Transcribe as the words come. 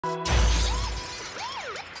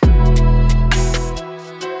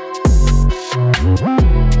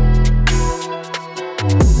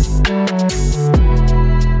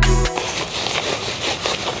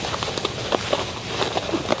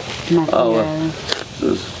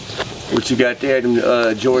What you got there? Them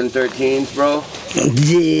Jordan 13s, bro?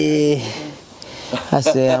 Yeah. I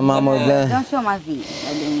said I'm almost done. Don't show my feet.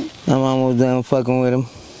 I'm almost done fucking with them.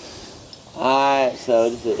 Alright, so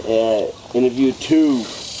this is interview 2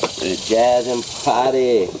 with Jazz and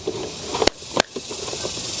Pari.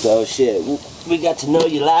 So shit, we got to know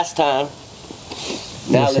you last time.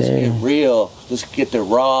 Now let's get real. Let's get the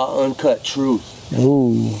raw, uncut truth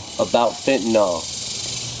about fentanyl.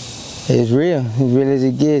 It's real. As real as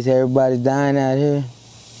it gets. Everybody's dying out here.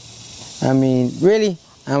 I mean, really,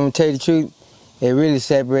 I'm gonna tell you the truth. It really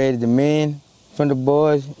separated the men from the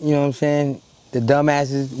boys. You know what I'm saying? The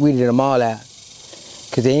dumbasses, we did them all out.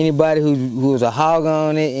 Cause anybody who was a hog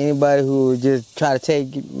on it, anybody who would just try to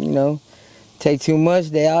take, take too much,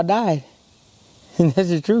 they all died. And that's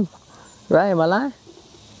the truth. Right? Am I lying?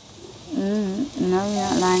 No, you're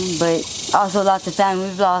not lying. But also lots of family.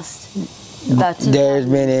 We've lost about 2 There's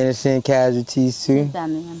been innocent casualties too.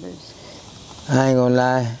 family members. I ain't gonna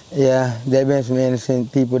lie. Yeah, there been some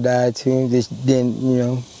innocent people died too. Just didn't,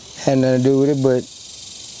 had nothing to do with it. But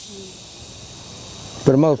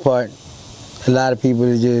for the most part, a lot of people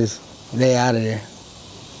are just, they out of there.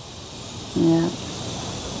 Yeah.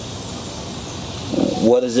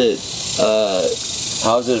 What is it?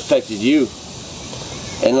 How has it affected you?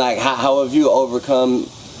 And like, how have you overcome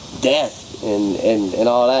death and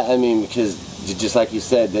all that? I mean, because just like you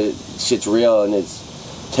said, that shit's real and it's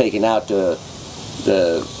taking out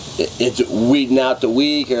it's weeding out the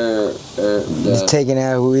weak it's taking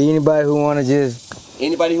out anybody who want to just.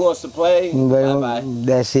 Anybody who wants to play, bye-bye.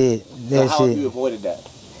 That's it. That's so how it. have you avoided that?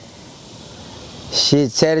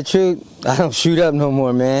 Shit, tell the truth, I don't shoot up no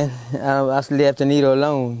more, man. I left the needle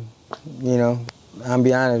alone, I'll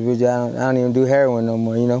be honest with you, I don't even do heroin no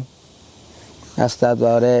more, I stopped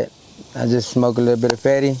all that. I just smoke a little bit of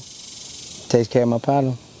fatty, takes care of my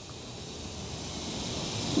problem.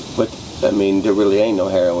 But, I mean, there really ain't no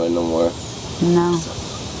heroin no more. No,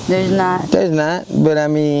 there's not. There's not, but I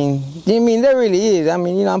mean, there really is. I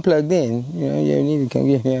mean, I'm plugged in. You need to come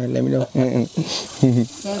get here and let me know.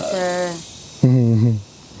 Censor.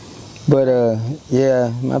 But,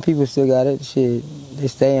 yeah, my people still got it. Shit, they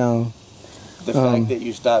stay on. The fact that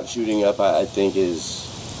you stopped shooting up, I think, is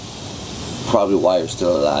probably why you're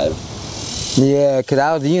still alive. Yeah,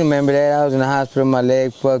 because you remember that, I was in the hospital, my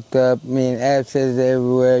leg fucked up, abscesses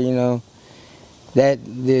everywhere, That,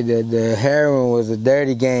 the heroin was a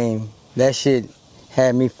dirty game. That shit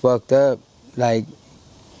had me fucked up, had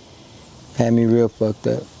me real fucked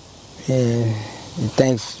up. And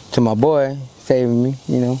thanks to my boy saving me,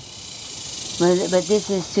 But this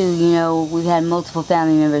is too, we've had multiple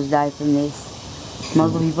family members die from this.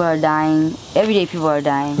 Multiple people are dying. Every day people are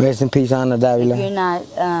dying. Rest in peace, Anna Davila. If you're not,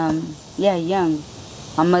 young.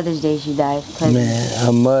 On Mother's Day she died. Man,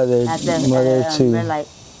 her mother too. Red light.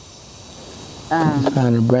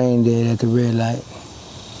 Found her brain dead at the red light.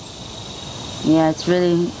 Yeah, it's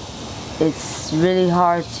really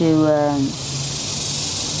hard to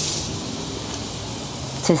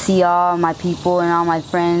see all my people and all my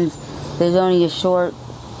friends. There's only a short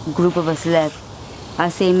group of us left. I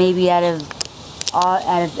say maybe out of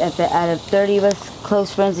 30 of us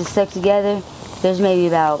close friends that stuck together, there's maybe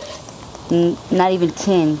about not even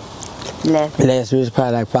 10 left. Last year was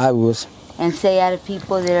probably like 5 of us. And say out of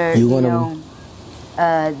people that are,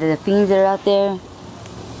 the fiends that are out there,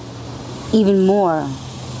 even more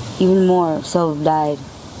so have died.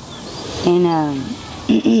 And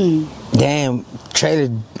damn, Trailer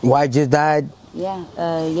White just died. Yeah,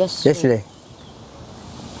 yesterday.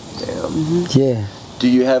 Yeah. Do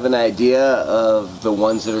you have an idea of the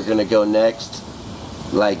ones that are going to go next?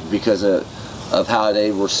 Like, because of how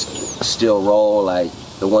they were still roll, like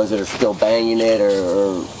the ones that are still banging it,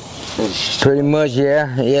 or pretty much,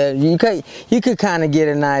 yeah. You could kind of get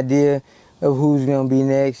an idea of who's gonna be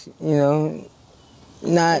next. You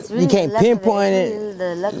can't pinpoint it.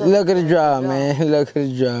 Luck of the draw, man. Luck of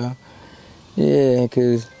the draw. Yeah,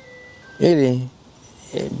 cause really,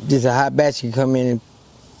 just a hot batch can come in and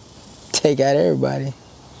take out everybody.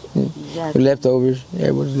 Exactly. The leftovers,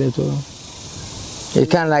 everybody's leftovers.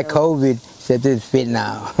 It's kind of like COVID, except it's fit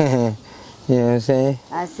now. You know what I'm saying?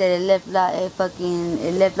 I said it left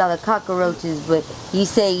all the cockroaches, but you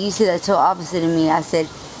said that's so opposite of me. I said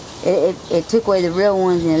it took away the real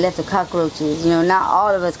ones and it left the cockroaches. Not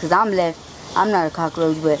all of us, because I'm not a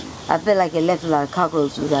cockroach, but I feel like it left a lot of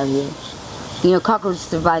cockroaches out here. Cockroaches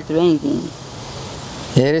survive through anything.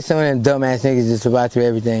 Yeah, there's some of them dumbass niggas that survive through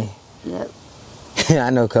everything. Yep. I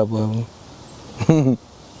know a couple of them.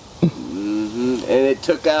 And it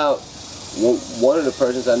took out one of the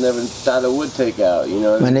persons I never thought it would take out,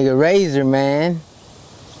 My nigga Razor, man.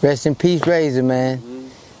 Rest in peace, Razor, man.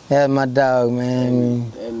 That's my dog,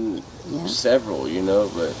 man. And several, you know,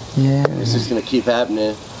 but yeah, it's just gonna keep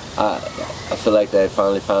happening. I feel like they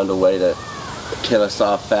finally found a way to kill us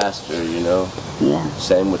off faster, you know. Yeah.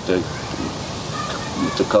 Same with the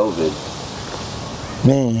COVID.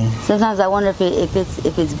 Man. Sometimes I wonder if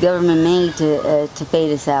it's government made to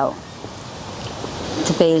fade us out.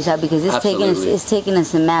 To fade us out because it's taking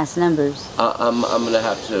us in mass numbers. I'm gonna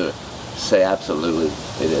have to say absolutely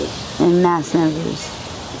it is. In mass numbers.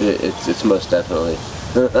 It's most definitely.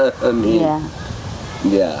 I mean.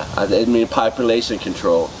 Yeah. I mean population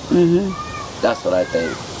control. That's what I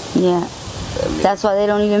think. Yeah. I mean, that's why they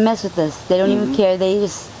don't even mess with us. They don't even care. They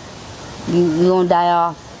just you gonna die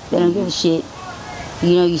off. They don't give a shit.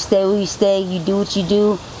 You know, you stay where you stay. You do what you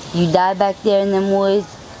do. You die back there in them woods,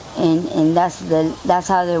 and that's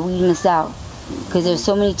how they're weeding us out. Because there's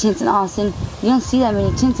so many tents in Austin. You don't see that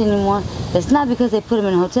many tents anymore. It's not because they put them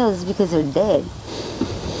in hotels. It's because they're dead.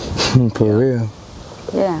 For real.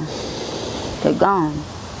 Yeah. They're gone.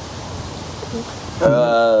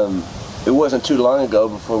 It wasn't too long ago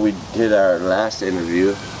before we did our last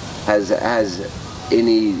interview. Has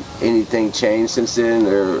anything changed since then,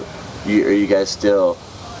 or are you guys still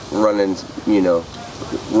running? You know,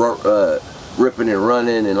 ripping and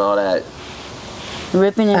running and all that.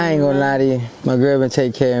 Ripping and running. I ain't gonna lie to you. My girl been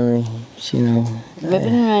take care of me. She know.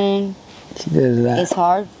 Ripping and running. She does a lot. It's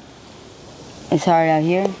hard. It's hard out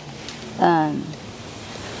here. I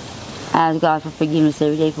ask God for forgiveness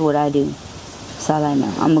every day for what I do. That's all I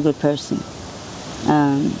know. I'm a good person.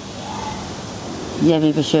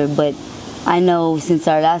 Definitely for sure. But I know since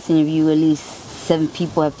our last interview, at least 7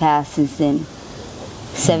 people have passed since then.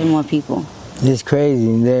 7 more people. It's crazy.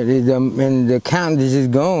 And the count is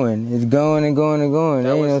just going. It's going and going and going.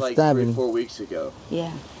 That ain't was no like stopping. 3 or 4 weeks ago.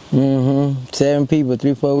 Yeah. 7 people,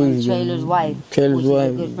 3 or 4 weeks ago. Trailer's wife. Trailer's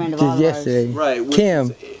wife. Is a good friend of just all yesterday. ours. Right.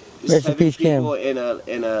 Kim. Rest in peace, Kim. People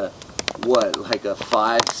in a what, like a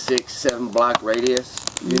 5, 6, 7 block radius.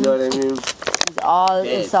 You know what I mean?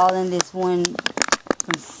 It's all in this one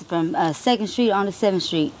from 2nd Street on to 7th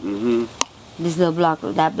Street. This little block,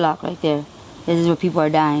 that block right there. This is where people are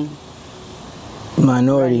dying.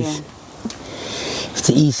 Minorities. Right. It's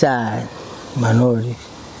the east side. Minorities.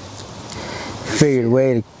 Figured a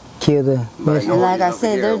way to kill the. And like I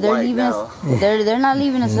said, they're leaving us. They're not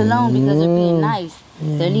leaving us alone because they're being nice.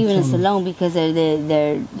 They're leaving us alone because they're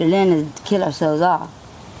letting us kill ourselves off.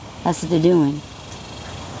 That's what they're doing.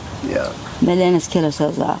 Yeah. They're letting us kill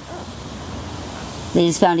ourselves off. They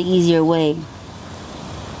just found an easier way.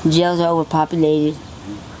 Jails are overpopulated.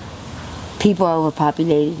 People are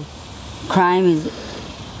overpopulated. Crime is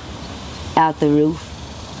out the roof.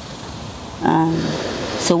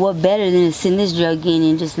 So what better than to send this drug in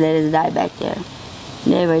and just let us die back there?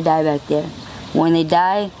 Let everybody die back there. When they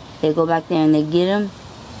die, they go back there and they get them,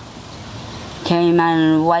 carry them out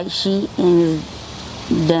on a white sheet, and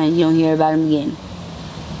it's done. You don't hear about them again.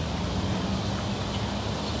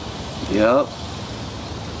 Yep.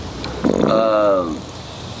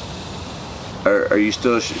 Are you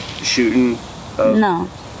still shooting? No,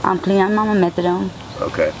 I'm clean. I'm on methadone.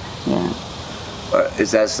 Okay. Yeah.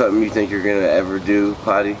 Is that something you think you're gonna ever do,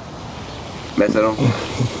 Pari? Methadone?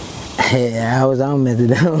 Yeah, I was on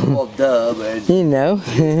methadone. Well, duh, but you know.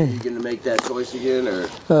 You gonna make that choice again, or?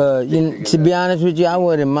 To be honest with you, I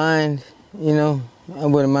wouldn't mind. You know, I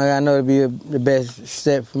wouldn't mind. I know it'd be the best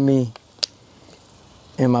step for me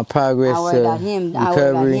in my progress. I worry about him. I worry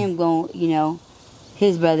about him going. You know,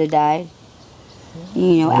 his brother died.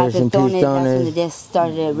 You know, after throwing it, that's when the death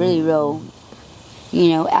started to really roll. You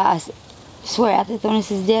know, I swear, after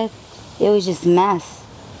Thonis's death, it was just mass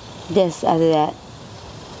deaths after that.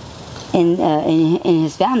 And in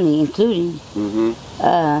his family, including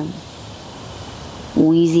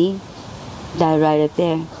Wheezy died right up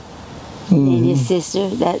there, and his sister.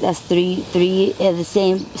 That's three of the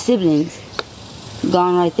same siblings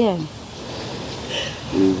gone right there.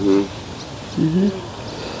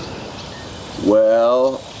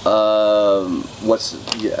 Well, are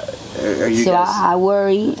you so guys? I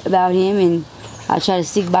worry about him, and I try to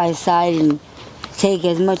stick by his side and take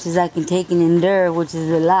as much as I can take and endure, which is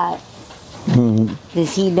a lot.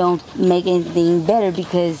 This he don't make anything better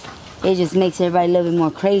because it just makes everybody a little bit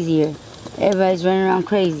more crazier. Everybody's running around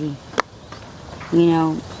crazy. You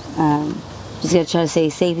know, just gotta try to stay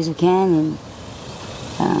as safe as we can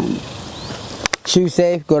and shoot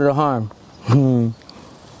safe, go to the harm.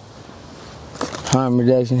 Harm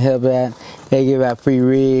reduction, help out. They give out free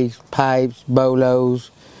rigs, pipes,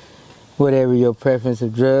 bolos, whatever your preference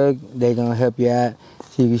of drug, they gonna help you out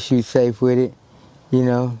so you can shoot safe with it. You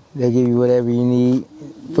know, they give you whatever you need,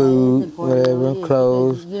 food, whatever,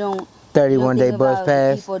 clothes. You don't 31-day bus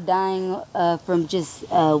pass. People dying from just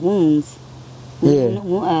wounds. Yeah.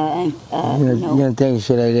 You don't think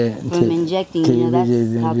shit like that. From injecting, that's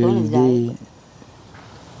how Tony's died.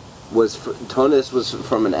 Tony's was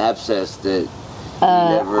from an abscess that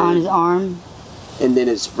on his arm. And then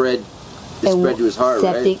it spread. It spread to his heart,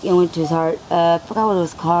 septic, right? and went to his heart. I forgot what it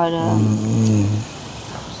was called.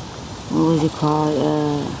 What was it called?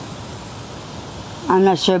 I'm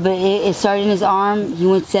not sure, but it started in his arm. He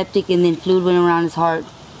went septic, and then fluid went around his heart.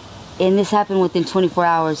 And this happened within 24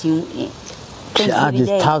 hours. I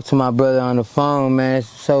just talked to my brother on the phone, man. It's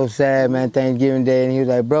so sad, man. Thanksgiving Day, and he was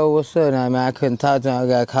like, "Bro, what's up?" Now, man, I couldn't talk to him. I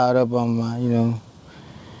got caught up on my,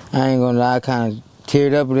 I ain't gonna lie, I kind of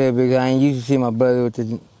teared up a little bit because I ain't used to see my brother with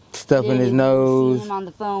the stuff in his nose. Seen him on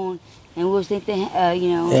the phone, and we were thinking, it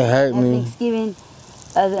hurt me. Thanksgiving,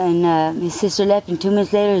 and his sister left, and 2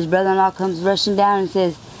 minutes later, his brother-in-law comes rushing down and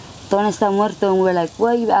says, "Tony está muerto," and we're like,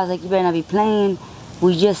 "What?" I was like, "You better not be playing.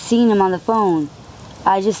 We just seen him on the phone.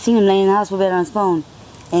 I just seen him laying in the hospital bed on his phone,"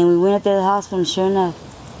 and we went up to the hospital, and sure enough,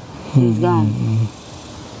 he was gone.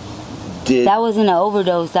 That wasn't an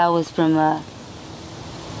overdose. That was from an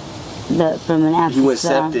abscess. He went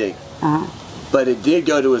septic. But it did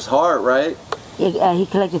go to his heart, right? He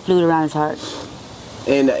collected fluid around his heart.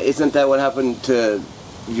 And isn't that what happened to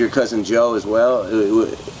your cousin Joe as well?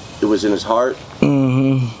 It was in his heart?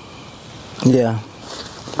 Yeah.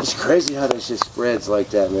 It's crazy how that shit spreads like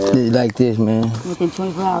that, man. Like this, man. Within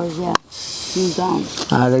 24 hours, yeah. He's gone.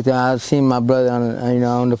 I seen my brother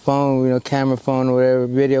on the phone, camera phone or whatever,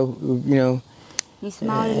 video, He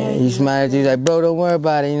smiled at everything. He smiled. He's like, "Bro, don't worry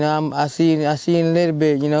about it. I see you in a little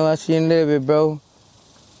bit. I see you in a little bit, bro."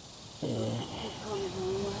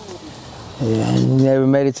 Yeah, he never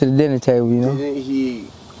made it to the dinner table,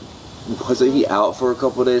 Wasn't he out for a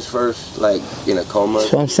couple of days first, like in a coma?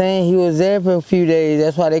 So I'm saying he was there for a few days.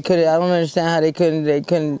 That's why they couldn't. I don't understand how they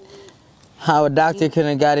couldn't. How a doctor couldn't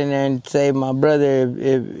have got in there and saved my brother.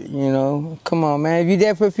 If come on, man. If you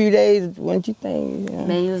there for a few days, wouldn't you think?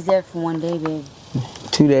 Man, he was there for 1 day, babe.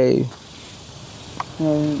 2 days.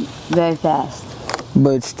 Yeah, very fast.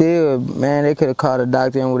 But still, man, they could have called a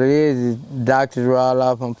doctor, and what it is doctors were all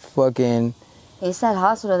off on fucking. It's that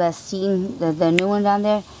hospital that's seen the new one down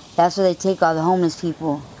there. That's where they take all the homeless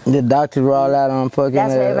people. The doctors were all out on fucking.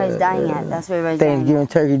 That's where everybody's dying at. That's where everybody's Thanksgiving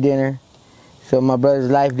turkey dinner. So my brother's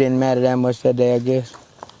life didn't matter that much that day, I guess.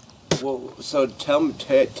 Well, so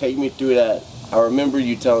take me through that. I remember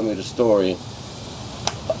you telling me the story.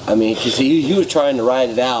 I mean, because he was trying to ride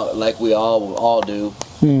it out like we all do,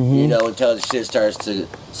 until the shit starts to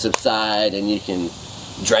subside and you can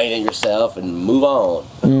drain it yourself and move on.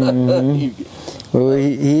 Well,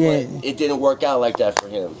 it didn't work out like that for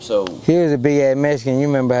him. So he was a big ass Mexican. You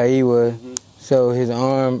remember how he was? So his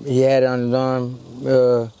arm, he had it on his arm.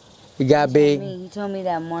 It got big. He told me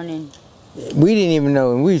that morning. We didn't even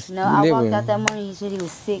know. I walked out that morning. He said he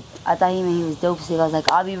was sick. I thought he meant he was dope sick. I was like,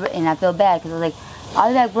 and I felt bad because I was like, "I'll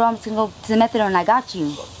be back, bro. I'm just gonna go to the methadone and I got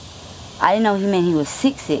you." I didn't know he meant he was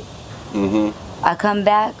sick. I come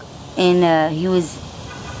back and he was,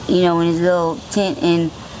 in his little tent, and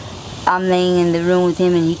I'm laying in the room with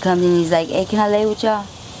him, and he comes in and he's like, "Hey, can I lay with y'all?"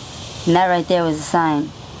 And that right there was a sign.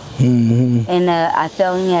 And I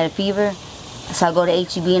felt he had a fever, so I go to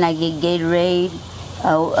HEB and I get Gatorade,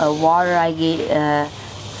 water. I get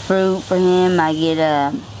fruit for him. I get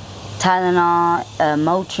Tylenol,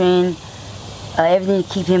 Motrin, everything to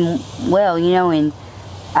keep him well, and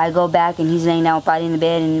I go back and he's laying down with Pari in the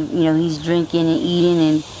bed, and he's drinking and eating,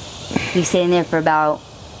 and he's sitting there for about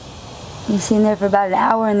an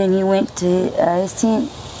hour, and then he went to his tent,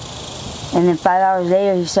 and then 5 hours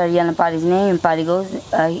later he started yelling Pari's name, and Pari goes,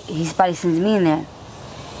 Pari sends me in there,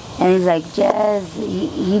 and he's like, "Jazz," he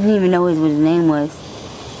didn't even know what his name was.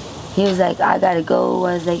 He was like, "I gotta go."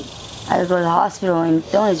 I was like, "I gotta go to the hospital," and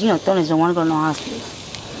Donuts don't want to go to no hospital.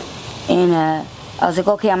 And I was like,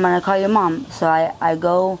 "Okay, I'm gonna call your mom." So I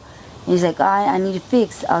go, and he's like, I need to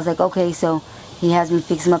fix. I was like, "Okay," so he has me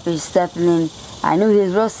fix him up his stuff, and then I knew he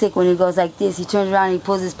was real sick when he goes like this. He turns around and he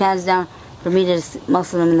pulls his pants down for me to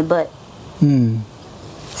muscle him in the butt.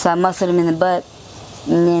 So I muscled him in the butt,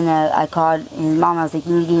 and then I called his mom. I was like,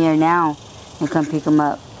 "You need to get here now and come pick him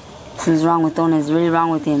up. Something's wrong with Tony. It's really wrong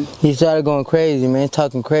with him." He started going crazy, man,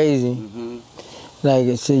 talking crazy. Like,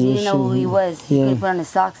 he didn't know who he was. He couldn't put on his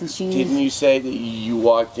socks and shoes. Didn't you say that you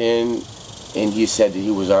walked in and he said that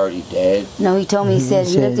he was already dead? No, he told me, he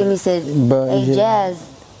looked at me and said, "Hey, Jazz,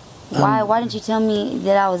 why didn't you tell me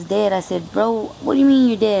that I was dead?" I said, "Bro, what do you mean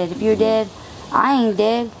you're dead? If you're dead, I ain't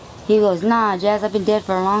dead." He goes, "Nah, Jazz, I've been dead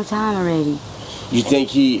for a long time already." You think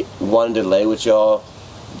he wanted to lay with y'all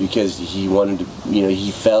because he wanted to, you know,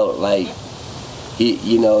 he felt like he,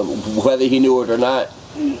 you know, whether he knew it or not,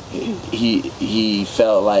 he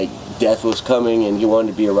felt like death was coming and he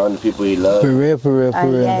wanted to be around the people he loved. For real, for real, for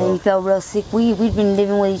real. Yeah, he felt real sick. We've been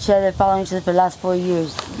living with each other, following each other for the last 4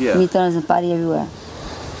 years. Yeah. And he throwing some body everywhere.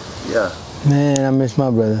 Yeah. Man, I miss my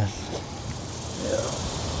brother.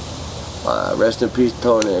 Yeah. Rest in peace,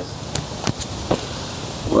 Tony.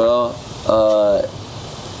 Well,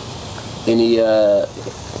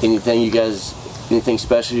 anything you guys, anything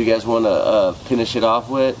special you guys want to finish it off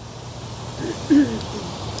with?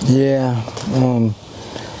 Yeah.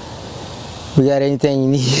 We got anything you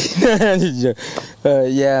need.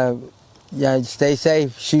 Yeah, stay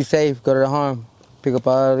safe, shoot safe, go to the harm, pick up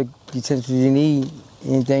all the utensils you need,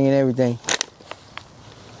 anything and everything.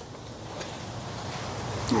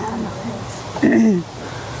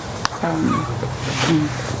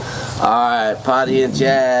 Alright, Pari and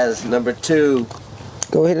Jazz, number 2.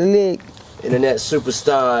 Go hit a lick. Internet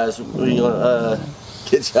superstars. We're gonna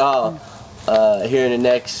get y'all here in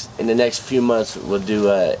the next few months. We'll do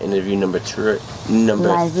interview number 3.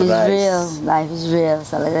 Life is real. Life is real.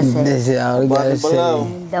 So like I said, That's it, all we gotta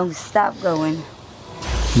say. don't stop going.